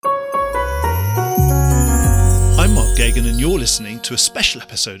Gagan, and you're listening to a special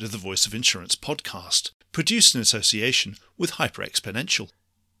episode of the Voice of Insurance podcast, produced in association with hyperexponential.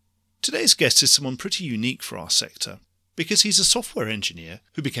 Today's guest is someone pretty unique for our sector, because he's a software engineer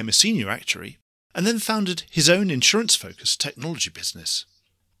who became a senior actuary and then founded his own insurance-focused technology business.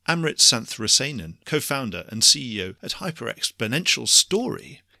 Amrit Santhirasenan, co-founder and CEO at hyperexponential's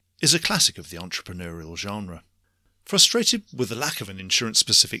story, is a classic of the entrepreneurial genre. Frustrated with the lack of an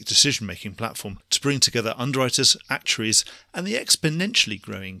insurance-specific decision-making platform to bring together underwriters, actuaries, and the exponentially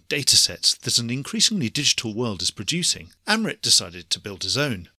growing datasets that an increasingly digital world is producing, Amrit decided to build his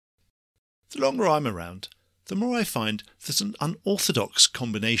own. The longer I'm around, the more I find that an unorthodox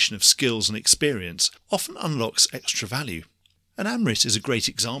combination of skills and experience often unlocks extra value. And Amrit is a great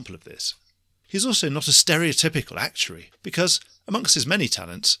example of this. He's also not a stereotypical actuary, because, amongst his many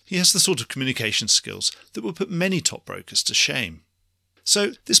talents, he has the sort of communication skills that will put many top brokers to shame.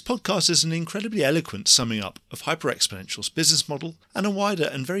 So, this podcast is an incredibly eloquent summing up of hyperexponential's business model and a wider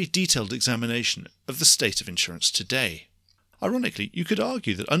and very detailed examination of the state of insurance today. Ironically, you could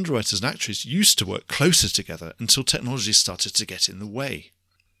argue that underwriters and actuaries used to work closer together until technology started to get in the way.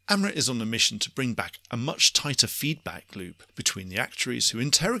 Amrit is on a mission to bring back a much tighter feedback loop between the actuaries who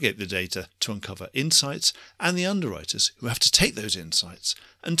interrogate the data to uncover insights and the underwriters who have to take those insights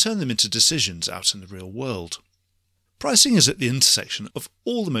and turn them into decisions out in the real world. Pricing is at the intersection of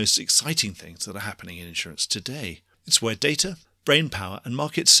all the most exciting things that are happening in insurance today. It's where data, brainpower and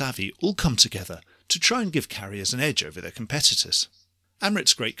market savvy all come together to try and give carriers an edge over their competitors.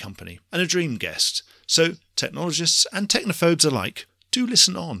 Amrit's great company and a dream guest, so technologists and technophobes alike do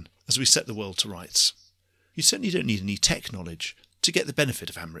listen on as we set the world to rights. You certainly don't need any tech knowledge to get the benefit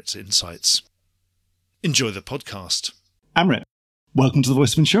of Amrit's insights. Enjoy the podcast. Amrit, welcome to the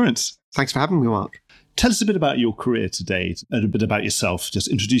Voice of Insurance. Thanks for having me, Mark. Tell us a bit about your career today and a bit about yourself. Just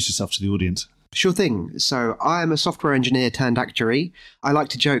introduce yourself to the audience. Sure thing. So I am a software engineer turned actuary. I like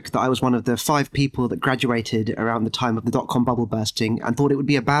to joke that I was one of the 5 people that graduated around the time of the dot-com bubble bursting and thought it would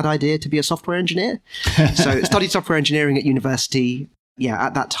be a bad idea to be a software engineer. So studied software engineering at university.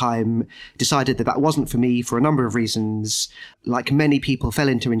 At that time, decided that wasn't for me for a number of reasons. Like many people, fell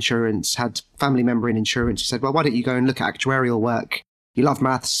into insurance, had a family member in insurance who said, well, why don't you go and look at actuarial work? You love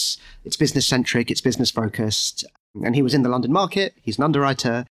maths, it's business-centric, it's business-focused. And he was in the London market, he's an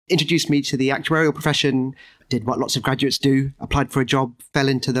underwriter, introduced me to the actuarial profession, did what lots of graduates do, applied for a job, fell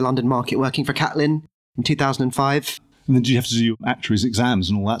into the London market working for Catlin in 2005. And then did you have to do your actuaries exams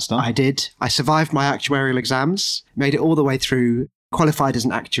and all that stuff? I did. I survived my actuarial exams, made it all the way through, qualified as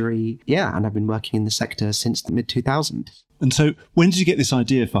an actuary, and I've been working in the sector since the mid-2000s. And so when did you get this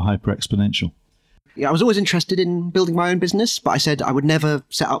idea for hyperexponential? I was always interested in building my own business, but I said I would never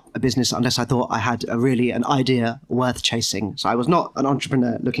set up a business unless I thought I had an idea worth chasing. So I was not an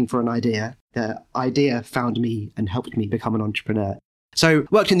entrepreneur looking for an idea. The idea found me and helped me become an entrepreneur. So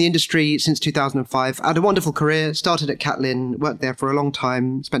worked in the industry since 2005, had a wonderful career, started at Catlin, worked there for a long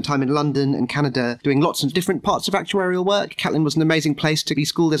time, spent time in London and Canada doing lots of different parts of actuarial work. Catlin was an amazing place to be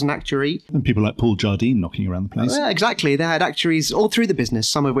schooled as an actuary. And people like Paul Jardine knocking around the place. Exactly. They had actuaries all through the business,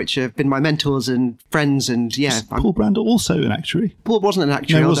 some of which have been my mentors and friends. And Was Paul Brand also an actuary? Paul wasn't an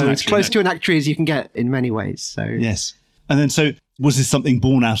actuary, although it's close to an actuary as you can get in many ways. So yes. And then so was this something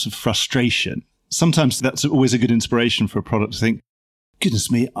born out of frustration? Sometimes that's always a good inspiration for a product to think,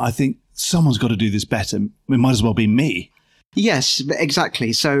 goodness me, I think someone's got to do this better. It might as well be me. Yes,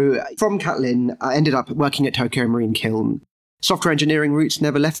 exactly. So from Catlin, I ended up working at Tokyo Marine Kiln. Software engineering roots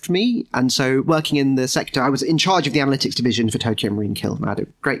never left me. And so working in the sector, I was in charge of the analytics division for Tokyo Marine Kiln. I had a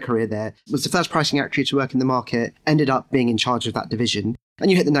great career there. Was the first pricing actuary to work in the market, ended up being in charge of that division.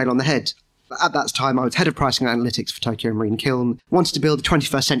 And you hit the nail on the head. At that time, I was head of pricing and analytics for Tokyo Marine Kiln, wanted to build a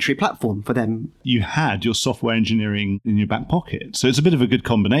 21st century platform for them. You had your software engineering in your back pocket. So it's a bit of a good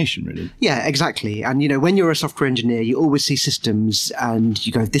combination, really. Yeah, exactly. And, when you're a software engineer, you always see systems and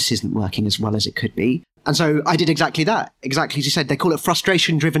you go, this isn't working as well as it could be. And so I did exactly that. Exactly as you said, they call it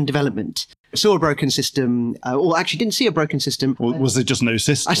frustration-driven development. I saw a broken system, or actually didn't see a broken system. Or was there just no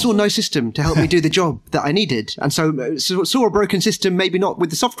system? I saw no system to help me do the job that I needed. And so saw a broken system, maybe not with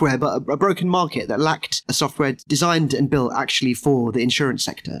the software, but a broken market that lacked a software designed and built actually for the insurance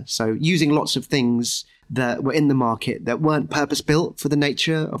sector. So using lots of things that were in the market that weren't purpose-built for the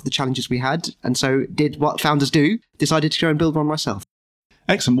nature of the challenges we had. And so did what founders do, decided to go and build one myself.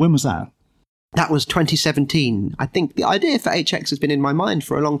 Excellent. When was that? That was 2017. I think the idea for HX has been in my mind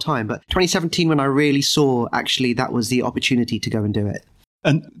for a long time, but 2017 when I really saw actually that was the opportunity to go and do it.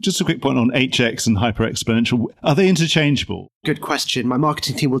 And just a quick point on HX and hyperexponential. Are they interchangeable? Good question. My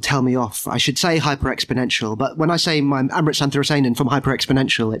marketing team will tell me off. I should say hyperexponential, but when I say I'm Amrit Santhirasenan from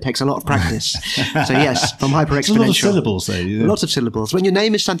hyperexponential, it takes a lot of practice. So yes, from hyperexponential. It's a lot of syllables, though. Yeah. Lots of syllables. When your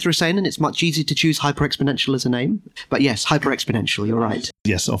name is Santhirasenan, it's much easier to choose hyperexponential as a name. But yes, hyperexponential, you're right.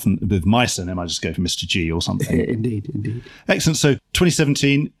 Yes, often with my surname, I just go for Mr. G or something. Indeed. Excellent. So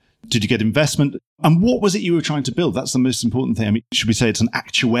 2017, did you get investment? And what was it you were trying to build? That's the most important thing. I mean, should we say it's an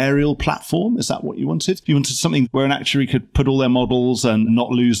actuarial platform? Is that what you wanted? You wanted something where an actuary could put all their models and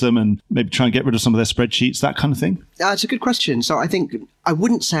not lose them and maybe try and get rid of some of their spreadsheets, that kind of thing? It's a good question. So I think I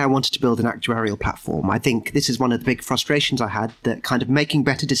wouldn't say I wanted to build an actuarial platform. I think this is one of the big frustrations I had, that kind of making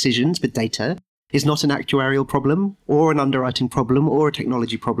better decisions with data is not an actuarial problem or an underwriting problem or a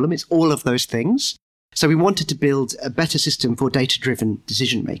technology problem. It's all of those things. So we wanted to build a better system for data-driven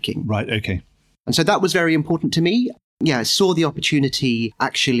decision-making. Right, okay. And so that was very important to me. Yeah, I saw the opportunity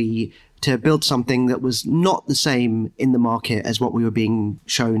actually to build something that was not the same in the market as what we were being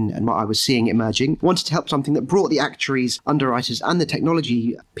shown and what I was seeing emerging. Wanted to help something that brought the actuaries, underwriters, and the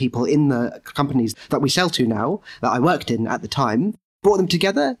technology people in the companies that we sell to now, that I worked in at the time, brought them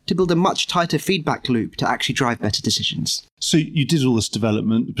together to build a much tighter feedback loop to actually drive better decisions. So you did all this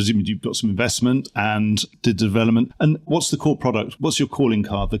development, presumably you've got some investment and did development. And what's the core product? What's your calling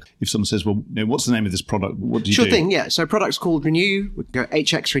card? If someone says, well, what's the name of this product? What do you do? Sure thing, yeah. So product's called Renew. We go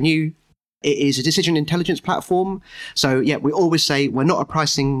HX Renew. It is a decision intelligence platform. So yeah, we always say we're not a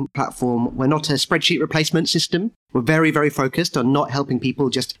pricing platform. We're not a spreadsheet replacement system. We're very, very focused on not helping people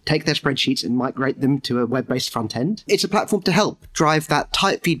just take their spreadsheets and migrate them to a web-based front end. It's a platform to help drive that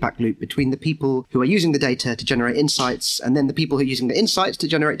tight feedback loop between the people who are using the data to generate insights and then the people who are using the insights to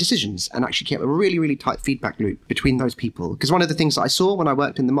generate decisions, and actually keep a really, really tight feedback loop between those people. Because one of the things that I saw when I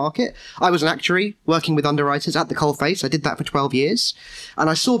worked in the market, I was an actuary working with underwriters at the coalface. I did that for 12 years. And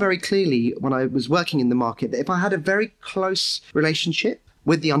I saw very clearly when I was working in the market that if I had a very close relationship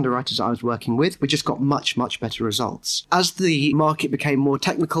with the underwriters I was working with, we just got much, much better results. As the market became more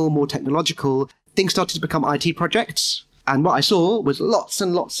technical, more technological, things started to become IT projects. And what I saw was lots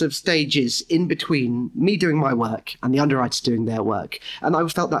and lots of stages in between me doing my work and the underwriters doing their work. And I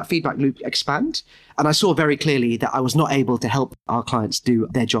felt that feedback loop expand. And I saw very clearly that I was not able to help our clients do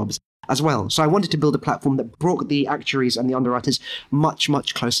their jobs as well. So I wanted to build a platform that brought the actuaries and the underwriters much,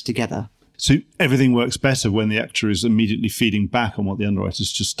 much closer together. So everything works better when the actuary is immediately feeding back on what the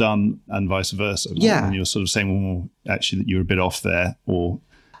underwriter's just done and vice versa. Yeah. And you're sort of saying, well, actually, that you were a bit off there, or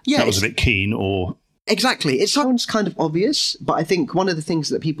that was a bit keen, or... Exactly. It sounds kind of obvious, but I think one of the things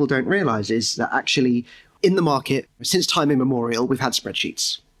that people don't realize is that actually in the market, since time immemorial, we've had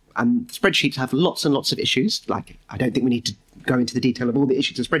spreadsheets. And spreadsheets have lots and lots of issues. Like, I don't think we need to go into the detail of all the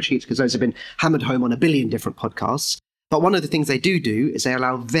issues of spreadsheets because those have been hammered home on a billion different podcasts. But one of the things they do is they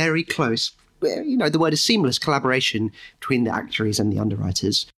allow very close, the word is seamless collaboration between the actuaries and the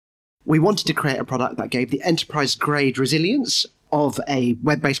underwriters. We wanted to create a product that gave the enterprise-grade resilience of a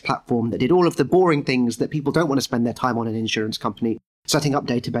web-based platform that did all of the boring things that people don't want to spend their time on in an insurance company, setting up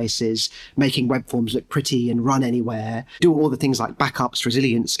databases, making web forms look pretty and run anywhere, do all the things like backups,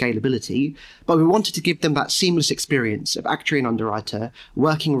 resilience, scalability. But we wanted to give them that seamless experience of actuary and underwriter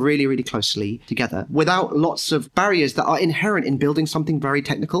working really, really closely together without lots of barriers that are inherent in building something very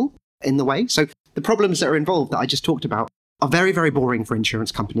technical in the way. So the problems that are involved that I just talked about are very, very boring for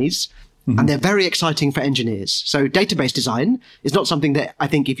insurance companies. Mm-hmm. And they're very exciting for engineers. So database design is not something that I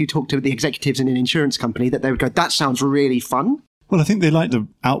think if you talk to the executives in an insurance company that they would go, that sounds really fun. Well, I think they like the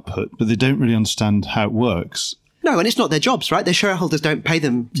output, but they don't really understand how it works. No, and it's not their jobs, right? Their shareholders don't pay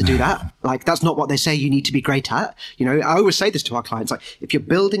them to do that. Like, that's not what they say you need to be great at. I always say this to our clients. Like, if you're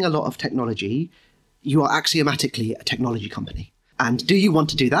building a lot of technology, you are axiomatically a technology company. And do you want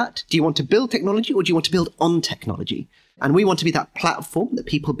to do that? Do you want to build technology or do you want to build on technology? And we want to be that platform that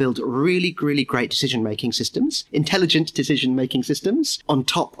people build really, really great decision-making systems, intelligent decision-making systems on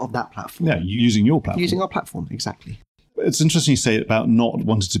top of that platform. Yeah, using your platform. Using our platform, exactly. It's interesting you say about not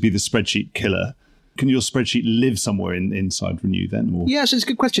wanting to be the spreadsheet killer. Can your spreadsheet live somewhere inside Renew then? Or? Yeah, so it's a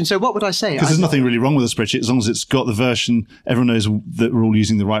good question. So what would I say? Because there's nothing really wrong with a spreadsheet as long as it's got the version, everyone knows that we're all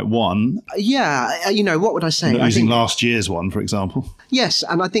using the right one. Yeah, what would I say? Not using last year's one, for example. Yes,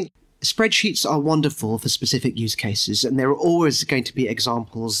 and I think spreadsheets are wonderful for specific use cases, and there are always going to be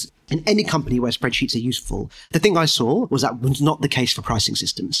examples in any company where spreadsheets are useful. The thing I saw was that was not the case for pricing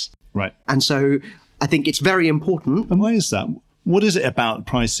systems. Right. And so I think it's very important. And why is that? What is it about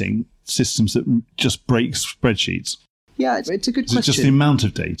pricing systems that just break spreadsheets? Yeah, it's a good question. Is it just the amount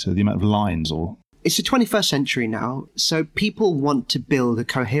of data, the amount of lines, or? It's the 21st century now, so people want to build a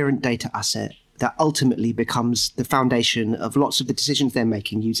coherent data asset that ultimately becomes the foundation of lots of the decisions they're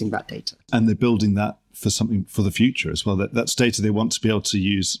making using that data. And they're building that for something for the future as well. That's data they want to be able to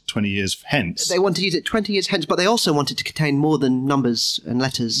use 20 years hence. They want to use it 20 years hence, but they also want it to contain more than numbers and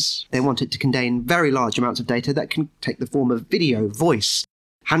letters. They want it to contain very large amounts of data that can take the form of video, voice,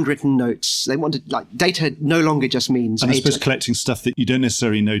 handwritten notes. They want to, data no longer just means... And I suppose collecting stuff that you don't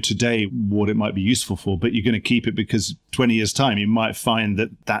necessarily know today what it might be useful for, but you're going to keep it because 20 years' time, you might find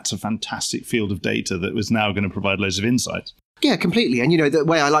that that's a fantastic field of data that was now going to provide loads of insight. Yeah, completely. And, the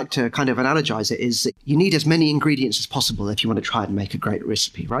way I like to kind of analogize it is that you need as many ingredients as possible if you want to try and make a great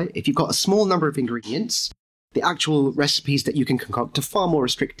recipe, right? If you've got a small number of ingredients, the actual recipes that you can concoct are far more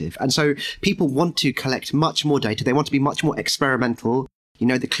restrictive. And so people want to collect much more data. They want to be much more experimental.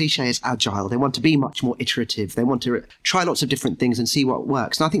 The cliche is agile. They want to be much more iterative. They want to try lots of different things and see what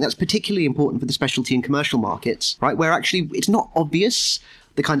works. And I think that's particularly important for the specialty and commercial markets, right? Where actually it's not obvious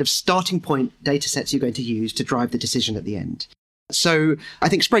the kind of starting point data sets you're going to use to drive the decision at the end. So I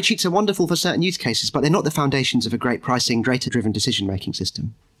think spreadsheets are wonderful for certain use cases, but they're not the foundations of a great pricing, data-driven decision-making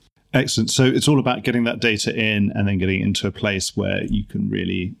system. Excellent. So it's all about getting that data in and then getting it into a place where you can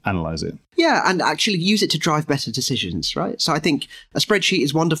really analyze it. Yeah, and actually use it to drive better decisions, right? So I think a spreadsheet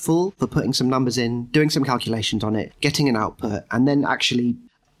is wonderful for putting some numbers in, doing some calculations on it, getting an output, and then actually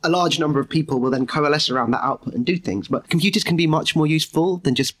a large number of people will then coalesce around that output and do things. But computers can be much more useful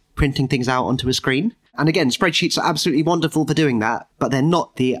than just printing things out onto a screen. And again, spreadsheets are absolutely wonderful for doing that, but they're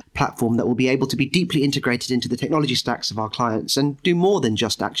not the platform that will be able to be deeply integrated into the technology stacks of our clients and do more than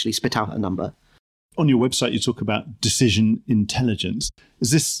just actually spit out a number. On your website, you talk about decision intelligence.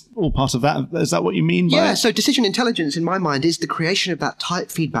 Is this all part of that? Is that what you mean by Yeah, it? so decision intelligence, in my mind, is the creation of that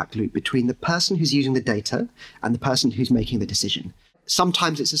tight feedback loop between the person who's using the data and the person who's making the decision.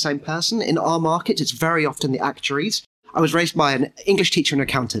 Sometimes it's the same person. In our market, it's very often the actuaries. I was raised by an English teacher and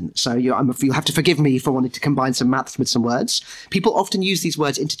accountant, so you'll have to forgive me for wanting to combine some maths with some words. People often use these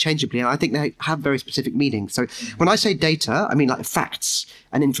words interchangeably, and I think they have very specific meanings. So when I say data, I mean like facts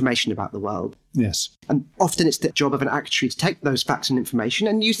and information about the world. Yes. And often it's the job of an actuary to take those facts and information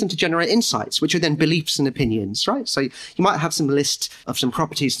and use them to generate insights, which are then beliefs and opinions, right? So you might have some list of some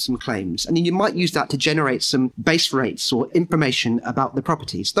properties and some claims, and then you might use that to generate some base rates or information about the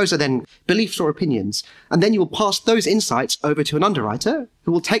properties. Those are then beliefs or opinions. And then you will pass those insights over to an underwriter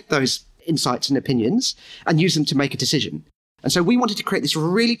who will take those insights and opinions and use them to make a decision. And so we wanted to create this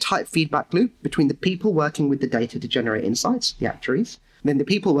really tight feedback loop between the people working with the data to generate insights, the actuaries, and then the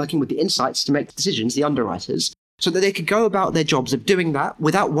people working with the insights to make decisions, the underwriters, so that they could go about their jobs of doing that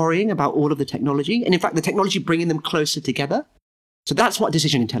without worrying about all of the technology. And in fact, the technology bringing them closer together. So that's what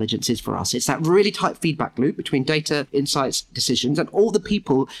decision intelligence is for us. It's that really tight feedback loop between data, insights, decisions, and all the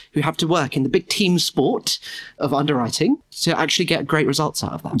people who have to work in the big team sport of underwriting to actually get great results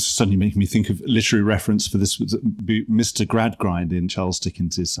out of that. It's suddenly making me think of literary reference for this. Mr. Gradgrind in Charles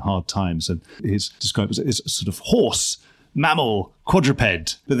Dickens' Hard Times, and he's described as sort of horse, mammal,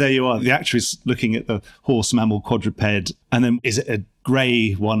 quadruped. But there you are. The actuary's looking at the horse, mammal, quadruped, and then is it a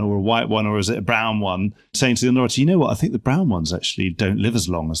grey one or a white one, or is it a brown one? Saying to the underwriter, you know what, I think the brown ones actually don't live as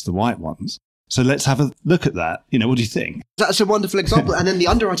long as the white ones. So let's have a look at that. What do you think? That's a wonderful example. And then the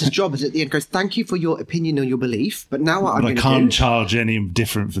underwriter's job is at the end goes, thank you for your opinion or your belief, but now what I'm going to do... I can't charge any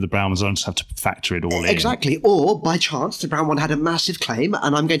different for the brown ones. I just have to factor it all in. Exactly. Or, by chance, the brown one had a massive claim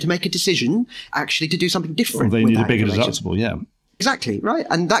and I'm going to make a decision actually to do something different. Or they need a bigger deductible, yeah. Exactly, right?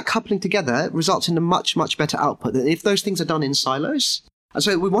 And that coupling together results in a much, much better output than if those things are done in silos. And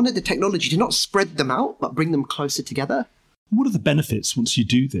so we wanted the technology to not spread them out, but bring them closer together. What are the benefits once you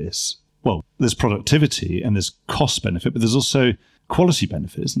do this? Well, there's productivity and there's cost benefit, but there's also quality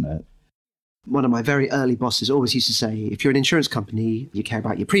benefit, isn't there? One of my very early bosses always used to say, if you're an insurance company, you care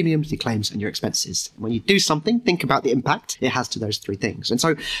about your premiums, your claims, and your expenses. When you do something, think about the impact it has to those three things. And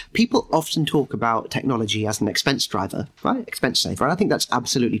so people often talk about technology as an expense driver, right? Expense saver. And I think that's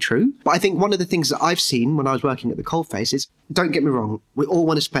absolutely true. But I think one of the things that I've seen when I was working at the coalface is, don't get me wrong, we all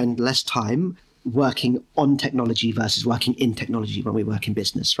want to spend less time working on technology versus working in technology when we work in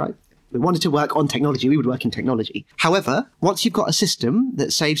business, right? We wanted to work on technology, we would work in technology. However, once you've got a system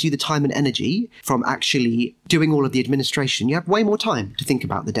that saves you the time and energy from actually doing all of the administration, you have way more time to think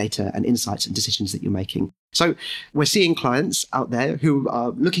about the data and insights and decisions that you're making. So we're seeing clients out there who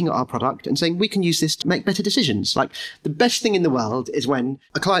are looking at our product and saying, we can use this to make better decisions. Like, the best thing in the world is when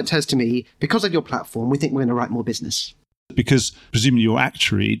a client says to me, because of your platform, we think we're going to write more business. Because presumably your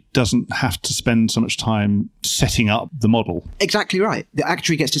actuary doesn't have to spend so much time setting up the model. Exactly right. The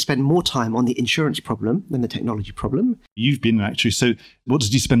actuary gets to spend more time on the insurance problem than the technology problem. You've been an actuary, so what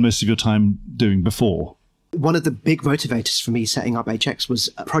did you spend most of your time doing before? One of the big motivators for me setting up HX was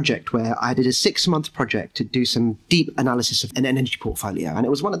a project where I did a 6-month project to do some deep analysis of an energy portfolio. And it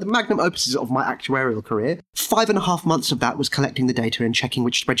was one of the magnum opuses of my actuarial career. 5.5 months of that was collecting the data and checking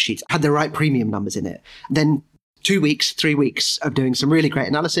which spreadsheets had the right premium numbers in it. Then 2 weeks, 3 weeks of doing some really great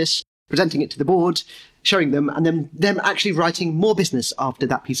analysis, presenting it to the board, showing them, and then them actually writing more business after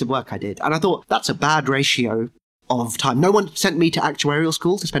that piece of work I did. And I thought, that's a bad ratio of time. No one sent me to actuarial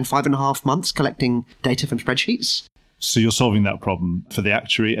school to spend 5.5 months collecting data from spreadsheets. So you're solving that problem for the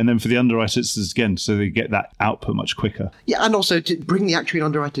actuary, and then for the underwriters again, so they get that output much quicker. Yeah, and also to bring the actuary and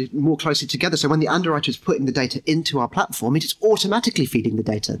underwriter more closely together. So when the underwriter is putting the data into our platform, it is automatically feeding the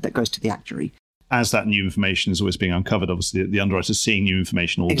data that goes to the actuary. As that new information is always being uncovered, obviously the underwriter's seeing new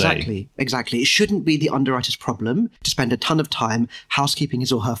information all day. Exactly. It shouldn't be the underwriter's problem to spend a ton of time housekeeping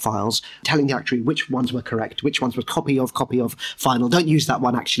his or her files, telling the actuary which ones were correct, which ones were copy of, final. Don't use that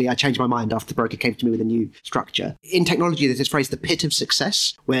one, actually. I changed my mind after the broker came to me with a new structure. In technology, there's this phrase, the pit of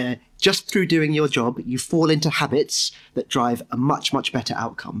success, where just through doing your job, you fall into habits that drive a much, much better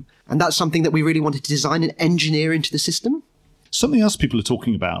outcome. And that's something that we really wanted to design and engineer into the system. Something else people are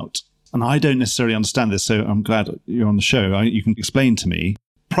talking about, and I don't necessarily understand this, so I'm glad you're on the show. You can explain to me.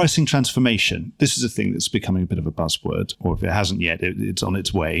 Pricing transformation. This is a thing that's becoming a bit of a buzzword, or if it hasn't yet, it's on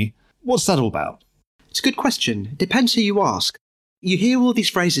its way. What's that all about? It's a good question. It depends who you ask. You hear all these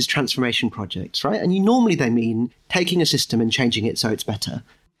phrases, transformation projects, right? And normally they mean taking a system and changing it so it's better.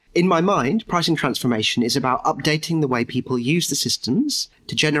 In my mind, pricing transformation is about updating the way people use the systems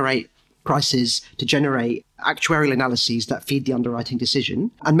to generate prices, to generate actuarial analyses that feed the underwriting decision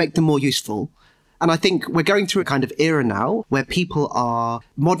and make them more useful. And I think we're going through a kind of era now where people are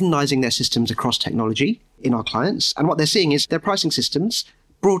modernizing their systems across technology in our clients. And what they're seeing is their pricing systems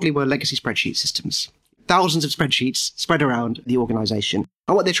broadly were legacy spreadsheet systems. Thousands of spreadsheets spread around the organization.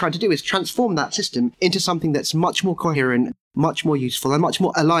 And what they're trying to do is transform that system into something that's much more coherent, much more useful, and much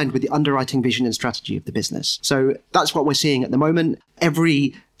more aligned with the underwriting vision and strategy of the business. So that's what we're seeing at the moment.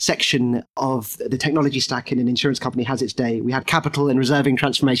 Every section of the technology stack in an insurance company has its day. We had capital and reserving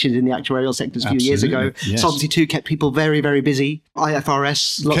transformations in the actuarial sectors a few years ago. Yes. Solvency II kept people very, very busy.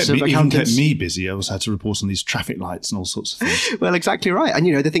 IFRS, lots of accountants. Even kept me busy. I also had to report on these traffic lights and all sorts of things. Well, exactly right. And,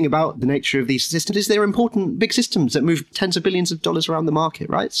 the thing about the nature of these systems is they're important big systems that move tens of billions of dollars around the market,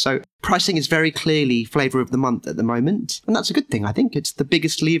 right? So pricing is very clearly flavour of the month at the moment. And that's a good thing. I think it's the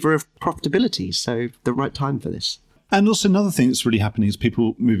biggest lever of profitability. So the right time for this. And also another thing that's really happening is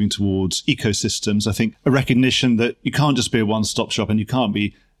people moving towards ecosystems. I think a recognition that you can't just be a one-stop shop and you can't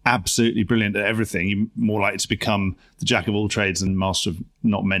be absolutely brilliant at everything. You're more likely to become the jack of all trades and master of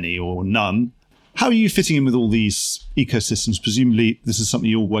not many or none. How are you fitting in with all these ecosystems? Presumably this is something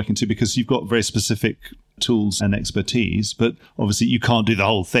you're working to because you've got very specific tools and expertise, but obviously you can't do the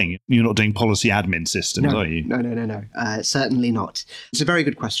whole thing. You're not doing policy admin systems, are you? No. Certainly not. It's a very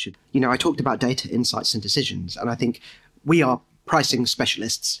good question. I talked about data, insights and decisions, and I think we are pricing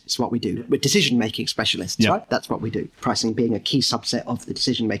specialists. It's what we do. We're decision-making specialists, right? That's what we do. Pricing being a key subset of the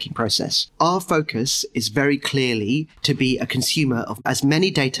decision-making process. Our focus is very clearly to be a consumer of as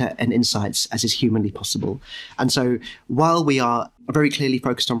many data and insights as is humanly possible. And so while we are very clearly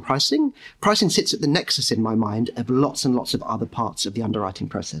focused on pricing sits at the nexus, in my mind, of lots and lots of other parts of the underwriting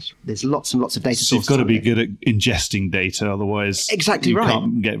process. There's lots and lots of data sources. So you've got to be good at ingesting data, otherwise you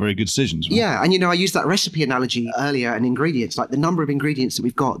can't get very good decisions. Right? Yeah, and I used that recipe analogy earlier, and ingredients, like the number of ingredients that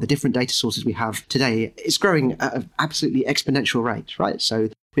we've got, the different data sources we have today, it's growing at an absolutely exponential rate, right? So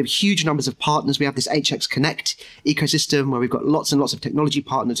we have huge numbers of partners. We have this HX Connect ecosystem where we've got lots and lots of technology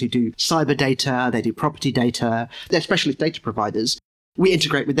partners who do cyber data, they do property data, they're specialist data providers. We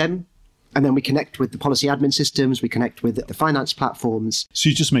integrate with them, and then we connect with the policy admin systems, we connect with the finance platforms. So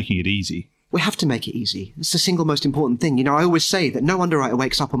you're just making it easy. We have to make it easy. It's the single most important thing. I always say that no underwriter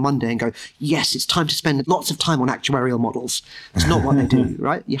wakes up on Monday and go, yes, it's time to spend lots of time on actuarial models. That's not what they do,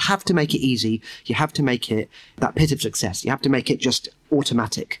 right? You have to make it easy. You have to make it that pit of success. You have to make it just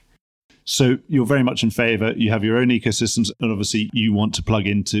automatic. So you're very much in favour. You have your own ecosystems, and obviously you want to plug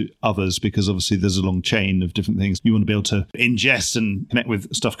into others because obviously there's a long chain of different things. You want to be able to ingest and connect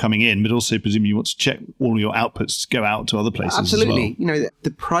with stuff coming in, but also presumably you want to check all your outputs to go out to other places. Absolutely. As well.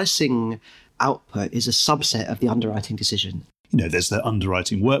 The pricing output is a subset of the underwriting decision. There's the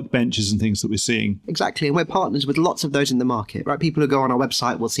underwriting workbenches and things that we're seeing. Exactly. And we're partners with lots of those in the market, right? People who go on our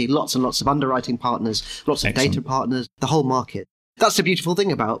website will see lots and lots of underwriting partners, lots of data partners, the whole market. That's the beautiful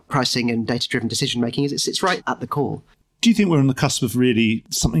thing about pricing and data-driven decision-making is it's right at the core. Do you think we're on the cusp of really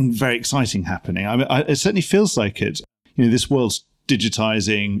something very exciting happening? It certainly feels like it. This world's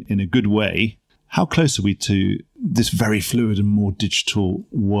digitizing in a good way. How close are we to this very fluid and more digital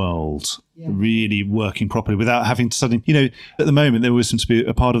world really working properly without having to suddenly, at the moment there always seems to be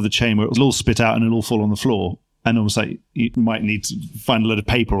a part of the chain where it'll all spit out and it'll all fall on the floor. And almost like you might need to find a load of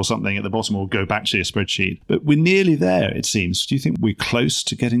paper or something at the bottom or go back to your spreadsheet. But we're nearly there, it seems. Do you think we're close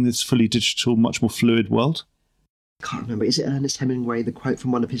to getting this fully digital, much more fluid world? I can't remember. Is it Ernest Hemingway? The quote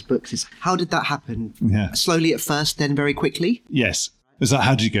from one of his books is, how did that happen? Yeah. Slowly at first, then very quickly? Yes. Is that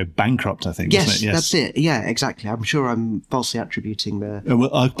how did you go bankrupt, I think, Yes, wasn't it? Yes, that's it. Yeah, exactly. I'm sure I'm falsely attributing the... Well,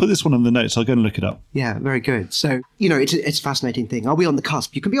 I'll put this one on the notes. I'll go and look it up. Yeah, very good. So, it's a fascinating thing. Are we on the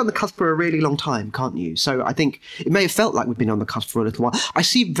cusp? You can be on the cusp for a really long time, can't you? So I think it may have felt like we've been on the cusp for a little while. I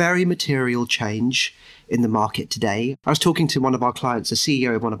see very material change in the market today. I was talking to one of our clients, a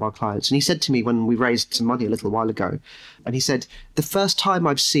CEO of one of our clients, and he said to me when we raised some money a little while ago, and he said, the first time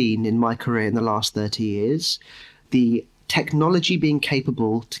I've seen in my career in the last 30 years, the technology being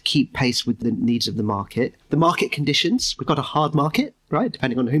capable to keep pace with the needs of the market conditions. We've got a hard market, right?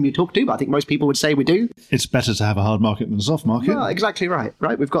 Depending on whom you talk to, but I think most people would say we do. It's better to have a hard market than a soft market. Well, exactly right.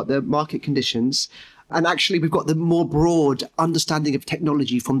 We've got the market conditions. And actually, we've got the more broad understanding of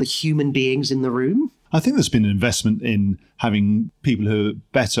technology from the human beings in the room. I think there's been an investment in having people who are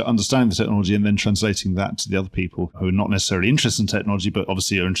better understanding the technology and then translating that to the other people who are not necessarily interested in technology, but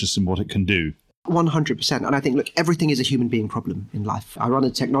obviously are interested in what it can do. 100%. And I think, look, everything is a human being problem in life. I run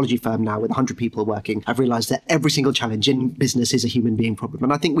a technology firm now with 100 people working. I've realized that every single challenge in business is a human being problem.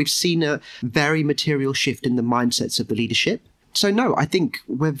 And I think we've seen a very material shift in the mindsets of the leadership. So no, I think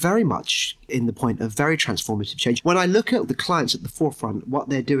we're very much in the point of very transformative change. When I look at the clients at the forefront, what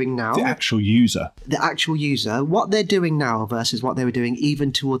they're doing now... The actual user, what they're doing now versus what they were doing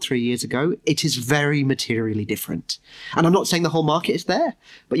even 2 or 3 years ago, it is very materially different. And I'm not saying the whole market is there,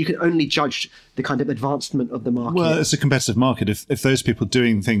 but you can only judge the kind of advancement of the market. Well, it's a competitive market. If those people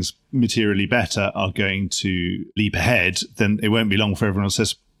doing things materially better are going to leap ahead, then it won't be long for everyone else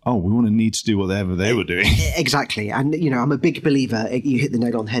says, oh, we want to need to do whatever they were doing. Exactly. And, I'm a big believer, you hit the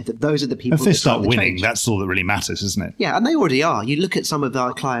nail on the head, that those are the people if they start winning, change. that's all that really matters, isn't it? Yeah, and they already are. You look at some of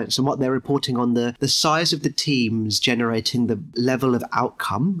our clients and what they're reporting on the size of the teams generating the level of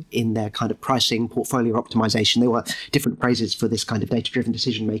outcome in their kind of pricing, portfolio optimization. There were different phrases for this kind of data-driven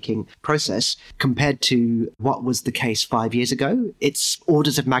decision-making process compared to what was the case 5 years ago. It's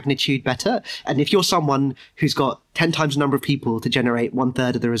orders of magnitude better. And if you're someone who's got 10 times the number of people to generate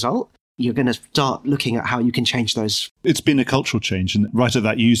 1/3 of the result, you're going to start looking at how you can change those. It's been a cultural change, and right at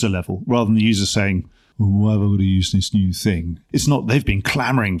that user level, rather than the user saying, well, why have I got to use this new thing? It's not, they've been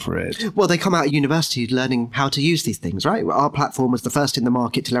clamoring for it. Well, they come out of university learning how to use these things, right? Our platform was the first in the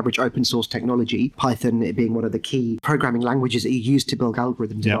market to leverage open source technology, Python being one of the key programming languages that you use to build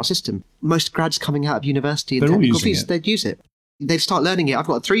algorithms in our system. Most grads coming out of university and technical fields, they'd use it. They start learning it. I've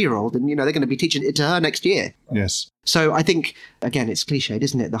got a 3-year-old and, they're going to be teaching it to her next year. Yes. So I think, again, it's cliched,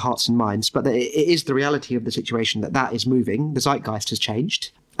 isn't it? The hearts and minds. But it is the reality of the situation that is moving. The zeitgeist has changed.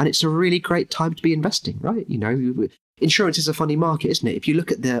 And it's a really great time to be investing, right? Insurance is a funny market, isn't it? If you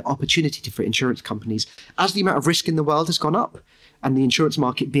look at the opportunity for insurance companies, as the amount of risk in the world has gone up, and the insurance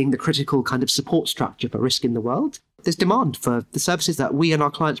market being the critical kind of support structure for risk in the world, there's demand for the services that we and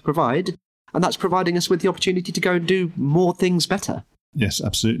our clients provide. And that's providing us with the opportunity to go and do more things better. Yes,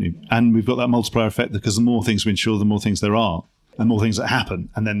 absolutely. And we've got that multiplier effect because the more things we insure, the more things there are, and more things that happen.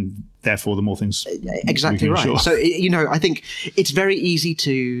 And then, therefore, the more things exactly we can right. insure. So, I think it's very easy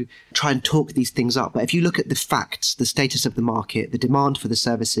to try and talk these things up. But if you look at the facts, the status of the market, the demand for the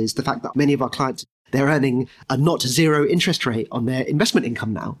services, the fact that many of our clients, they're earning a not zero interest rate on their investment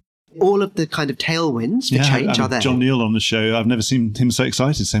income now. All of the kind of tailwinds for change are there. John Neal on the show, I've never seen him so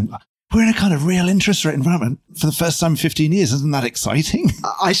excited saying, we're in a kind of real interest rate environment for the first time in 15 years. Isn't that exciting?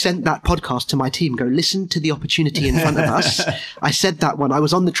 I sent that podcast to my team, go listen to the opportunity in front of us. I said that when I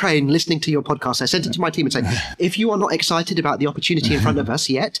was on the train listening to your podcast. I sent it to my team and said, if you are not excited about the opportunity in front of us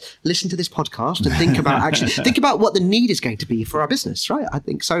yet, listen to this podcast and think about what the need is going to be for our business, right? I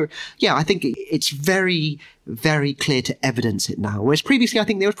think so. Yeah, I think it's very, very clear to evidence it now. Whereas previously, I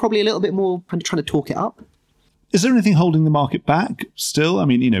think there was probably a little bit more kind of trying to talk it up. Is there anything holding the market back still? I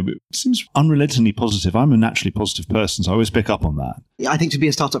mean, it seems unrelentingly positive. I'm a naturally positive person, so I always pick up on that. I think to be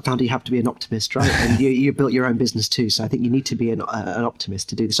a startup founder, you have to be an optimist, right? And you built your own business too, so I think you need to be an optimist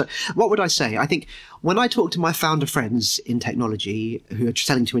to do this. So what would I say? I think when I talk to my founder friends in technology who are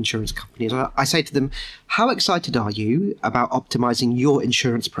selling to insurance companies, I say to them, how excited are you about optimizing your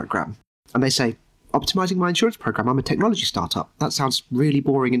insurance program? And they say, optimizing my insurance program? I'm a technology startup. That sounds really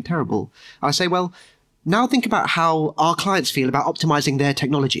boring and terrible. I say, well, now think about how our clients feel about optimizing their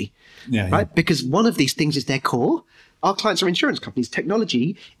technology, right? Because one of these things is their core. Our clients are insurance companies.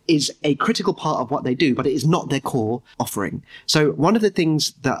 Technology is a critical part of what they do, but it is not their core offering. So one of the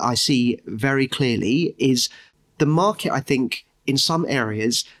things that I see very clearly is the market, I think, in some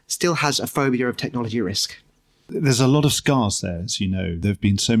areas still has a phobia of technology risk. There's a lot of scars there, as you know. There have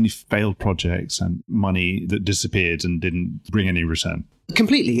been so many failed projects and money that disappeared and didn't bring any return.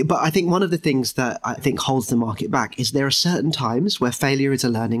 Completely. But I think one of the things that I think holds the market back is there are certain times where failure is a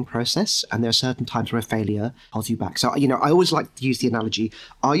learning process and there are certain times where failure holds you back. So, I always like to use the analogy,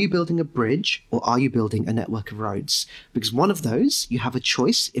 are you building a bridge or are you building a network of roads? Because one of those, you have a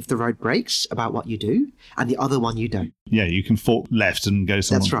choice if the road breaks about what you do, and the other one you don't. Yeah, you can fork left and go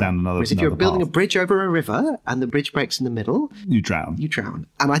down another Whereas if you're building path. a bridge over a river and the bridge breaks in the middle, you drown.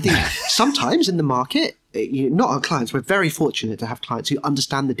 And I think sometimes in the market, not our clients, we're very fortunate to have clients who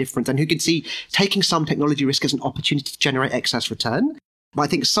understand the difference and who can see taking some technology risk as an opportunity to generate excess return. But I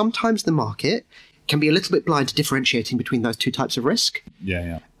think sometimes the market can be a little bit blind to differentiating between those two types of risk.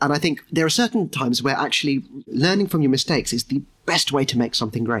 Yeah. And I think there are certain times where actually learning from your mistakes is the best way to make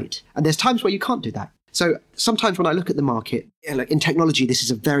something great. And there's times where you can't do that. So sometimes when I look at the market, in technology, this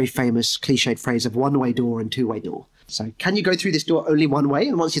is a very famous cliched phrase of one-way door and two-way door. So can you go through this door only one way?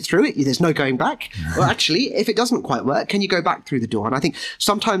 And once you're through it, there's no going back. Well, actually, if it doesn't quite work, can you go back through the door? And I think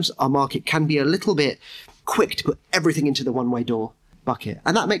sometimes our market can be a little bit quick to put everything into the one-way door bucket.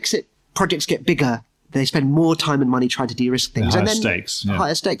 And that makes projects get bigger. They spend more time and money trying to de-risk things.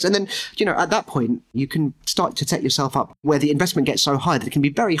 Higher stakes. And then, at that point, you can start to set yourself up where the investment gets so high that it can be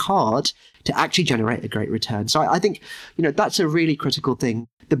very hard to actually generate a great return. So I think, that's a really critical thing.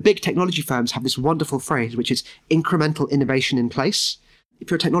 The big technology firms have this wonderful phrase, which is incremental innovation in place.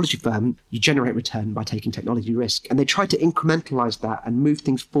 If you're a technology firm, you generate return by taking technology risk. And they try to incrementalize that and move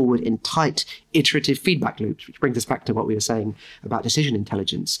things forward in tight, iterative feedback loops, which brings us back to what we were saying about decision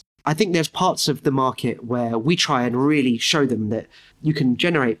intelligence. I think there's parts of the market where we try and really show them that you can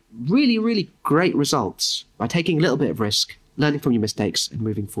generate really, really great results by taking a little bit of risk, learning from your mistakes and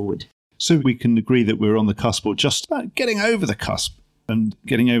moving forward. So we can agree that we're on the cusp or just about getting over the cusp and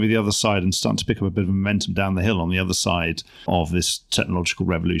getting over the other side and starting to pick up a bit of momentum down the hill on the other side of this technological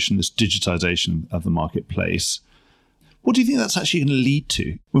revolution, this digitization of the marketplace. What do you think that's actually going to lead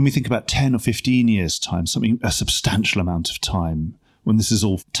to when we think about 10 or 15 years' time, a substantial amount of time, when this is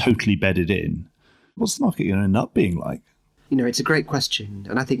all totally bedded in? What's the market going to end up being like? It's a great question.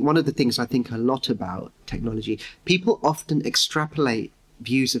 And I think one of the things I think a lot about technology, people often extrapolate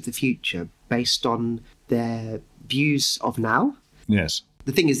views of the future based on their views of now. Yes.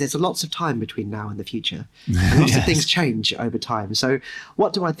 The thing is, there's lots of time between now and the future. And lots of things change over time. So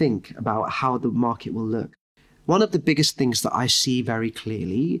what do I think about how the market will look? One of the biggest things that I see very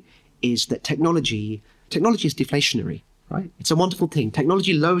clearly is that technology is deflationary. Right? It's a wonderful thing.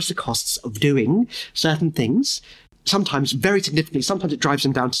 Technology lowers the costs of doing certain things, sometimes very significantly. Sometimes it drives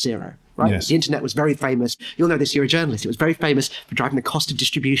them down to zero. Right? Yes. The internet was very famous. You'll know this, you're a journalist. It was very famous for driving the cost of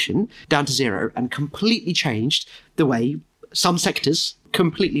distribution down to zero and completely changed the way some sectors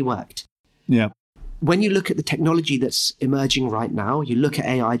completely worked. Yeah. When you look at the technology that's emerging right now, you look at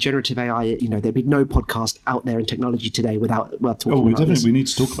AI, generative AI, there'd be no podcast out there in technology today without talking about this. We need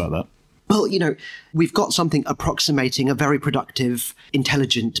to talk about that. Well, we've got something approximating a very productive,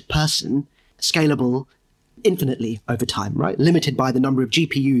 intelligent person, scalable infinitely over time, right? Limited by the number of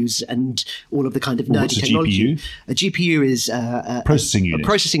GPUs and all of the kind of nerdy technology. GPU? A GPU is a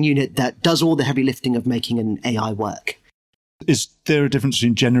processing unit that does all the heavy lifting of making an AI work. Is there a difference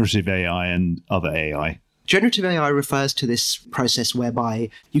between generative AI and other AI? Generative AI refers to this process whereby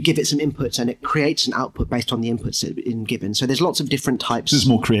you give it some inputs and it creates an output based on the inputs that have been given. So there's lots of different types. This is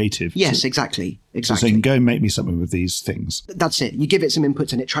more creative. Yes, exactly. So saying, go and make me something with these things. That's it. You give it some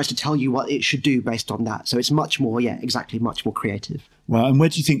inputs and it tries to tell you what it should do based on that. So it's much more creative. Well, and where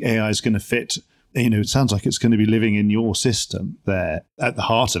do you think AI is going to fit? It sounds like it's going to be living in your system there. At the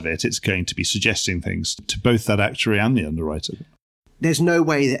heart of it, it's going to be suggesting things to both that actuary and the underwriter. There's no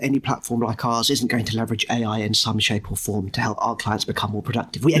way that any platform like ours isn't going to leverage AI in some shape or form to help our clients become more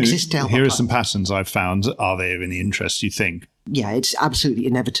productive. We exist to help. Here are some patterns I've found. Are they of any interest, you think? Yeah, it's absolutely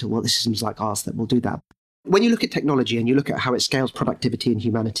inevitable that systems like ours that will do that. When you look at technology and you look at how it scales productivity and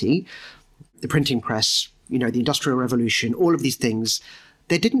humanity, the printing press, the Industrial Revolution, all of these things,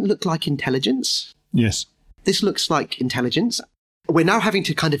 they didn't look like intelligence. Yes. This looks like intelligence. We're now having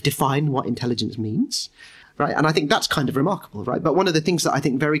to kind of define what intelligence means. Right? And I think that's kind of remarkable, right? But one of the things that I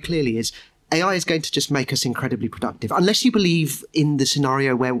think very clearly is AI is going to just make us incredibly productive. Unless you believe in the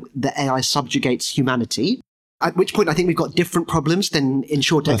scenario where the AI subjugates humanity, At which point I think we've got different problems than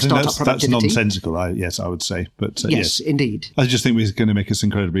insurtech startup productivity. That's nonsensical, yes, I would say. But yes, indeed. I just think it's going to make us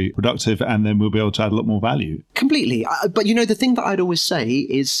incredibly productive, and then we'll be able to add a lot more value. Completely. But the thing that I'd always say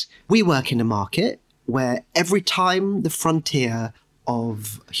is we work in a market where every time the frontier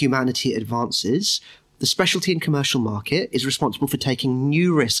of humanity advances, the specialty and commercial market is responsible for taking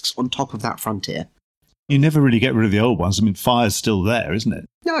new risks on top of that frontier. You never really get rid of the old ones. I mean, fire's still there, isn't it?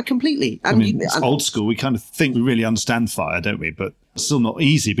 No, completely. It's old school. We kind of think we really understand fire, don't we? But it's still not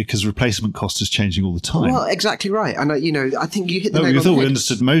easy because replacement cost is changing all the time. Well, exactly right. And, I think you hit the nail on the head. We thought we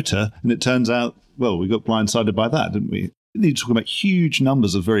understood motor, and it turns out, well, we got blindsided by that, didn't we? You're talking about huge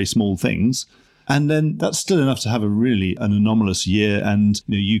numbers of very small things. And then that's still enough to have an anomalous year. And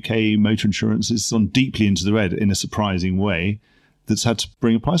UK motor insurance has gone deeply into the red in a surprising way. That's had to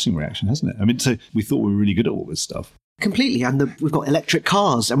bring a pricing reaction, hasn't it? I mean, so we thought we were really good at all this stuff. Completely. And we've got electric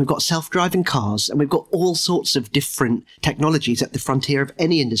cars, and we've got self-driving cars, and we've got all sorts of different technologies at the frontier of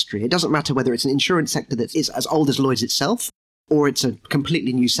any industry. It doesn't matter whether it's an insurance sector that is as old as Lloyd's itself, or it's a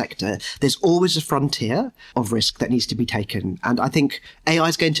completely new sector. There's always a frontier of risk that needs to be taken. And I think AI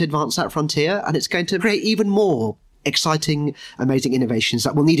is going to advance that frontier, and it's going to create even more exciting, amazing innovations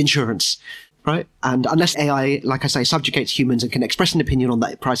that will need insurance. Right? And unless AI, like I say, subjugates humans and can express an opinion on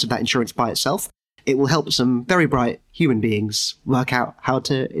the price of that insurance by itself, it will help some very bright human beings work out how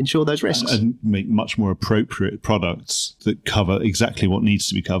to insure those risks. And make much more appropriate products that cover exactly what needs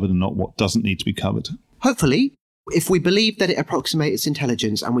to be covered and not what doesn't need to be covered. Hopefully, if we believe that it approximates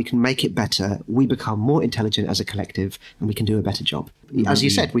intelligence and we can make it better, we become more intelligent as a collective and we can do a better job. As you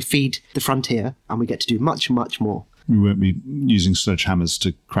said, we feed the frontier and we get to do much, much more. We won't be using sledgehammers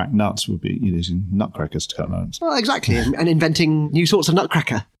to crack nuts. We'll be using nutcrackers to cut nuts. Well, exactly. And inventing new sorts of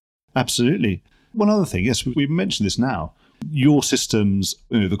nutcracker. Absolutely. One other thing, yes, we've mentioned this now. Your systems,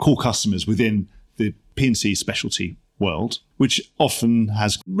 the core customers within the P&C specialty world, which often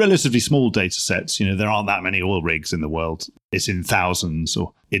has relatively small data sets. There aren't that many oil rigs in the world. It's in thousands,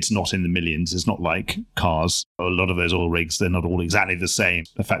 or it's not in the millions. It's not like cars. A lot of those oil rigs, they're not all exactly the same.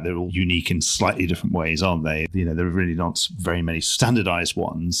 In fact, they're all unique in slightly different ways, aren't they? There are really not very many standardized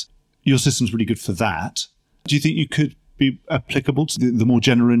ones. Your system's really good for that. Do you think you could be applicable to the more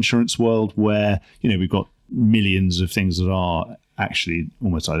general insurance world where, we've got millions of things that are actually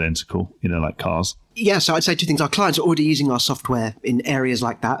almost identical, like cars? Yeah, so I'd say two things. Our clients are already using our software in areas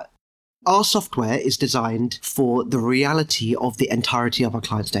like that. Our software is designed for the reality of the entirety of our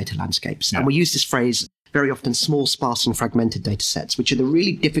clients' data landscapes. Yeah. And we use this phrase very often, small, sparse and fragmented data sets, which are the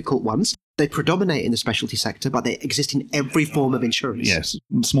really difficult ones. They predominate in the specialty sector, but they exist in every form of insurance. Yes,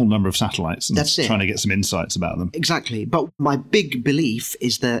 a small number of satellites and That's it. Trying to get some insights about them. Exactly. But my big belief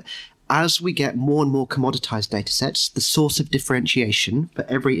is that as we get more and more commoditized data sets, the source of differentiation for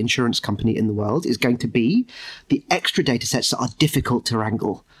every insurance company in the world is going to be the extra data sets that are difficult to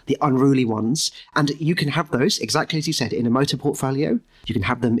wrangle, the unruly ones. And you can have those, exactly as you said, in a motor portfolio. You can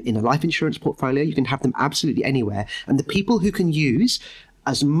have them in a life insurance portfolio. You can have them absolutely anywhere. And the people who can use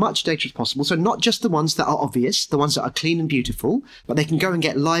as much data as possible, so not just the ones that are obvious, the ones that are clean and beautiful, but they can go and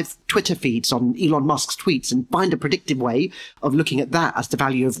get live Twitter feeds on Elon Musk's tweets and find a predictive way of looking at that as the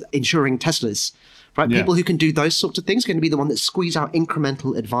value of insuring Teslas. Right? Yeah. People who can do those sorts of things are going to be the one that squeeze out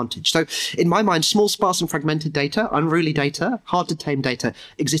incremental advantage. So in my mind, small, sparse and fragmented data, unruly data, hard to tame data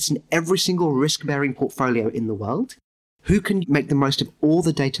exists in every single risk-bearing portfolio in the world. Who can make the most of all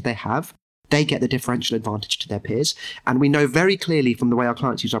the data they have? They get the differential advantage to their peers. And we know very clearly from the way our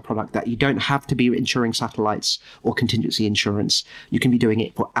clients use our product that you don't have to be insuring satellites or contingency insurance. You can be doing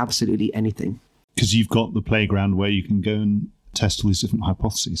it for absolutely anything. Because you've got the playground where you can go and test all these different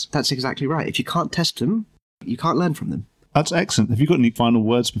hypotheses. That's exactly right. If you can't test them, you can't learn from them. That's excellent. Have you got any final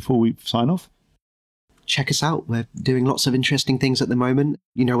words before we sign off? Check us out. We're doing lots of interesting things at the moment.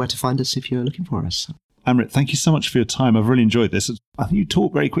 You know where to find us if you're looking for us. Amrit, thank you so much for your time. I've really enjoyed this. I think you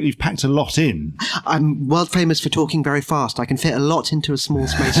talk very quickly. You've packed a lot in. I'm world famous for talking very fast. I can fit a lot into a small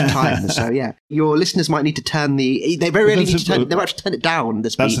space of time. So, yeah, your listeners might need to turn they very rarely need to turn, they might have to turn it down, the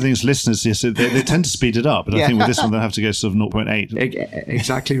speed. That's the thing, as listeners, yes, they tend to speed it up. But I think with this one, they'll have to go sort of 0.8.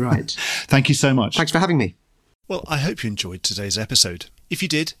 Exactly right. Thank you so much. Thanks for having me. Well, I hope you enjoyed today's episode. If you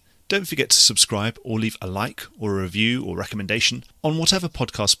did, don't forget to subscribe or leave a like or a review or recommendation on whatever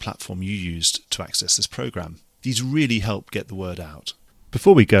podcast platform you used to access this programme. These really help get the word out.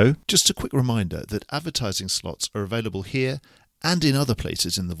 Before we go, just a quick reminder that advertising slots are available here and in other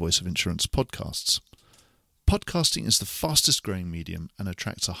places in the Voice of Insurance podcasts. Podcasting is the fastest growing medium and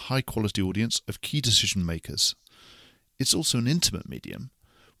attracts a high quality audience of key decision makers. It's also an intimate medium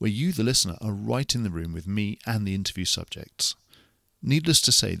where you, the listener, are right in the room with me and the interview subjects. Needless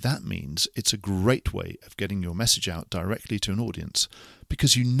to say, that means it's a great way of getting your message out directly to an audience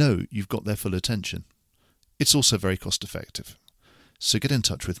because you know you've got their full attention. It's also very cost effective. So get in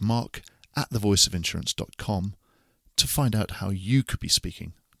touch with Mark at thevoiceofinsurance.com to find out how you could be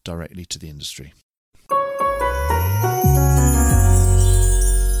speaking directly to the industry.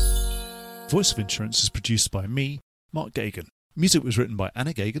 Voice of Insurance is produced by me, Mark Gagan. Music was written by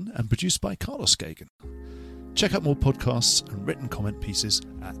Anna Gagan and produced by Carlos Gagan. Check out more podcasts and written comment pieces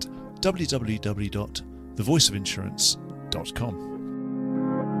at www.thevoiceofinsurance.com.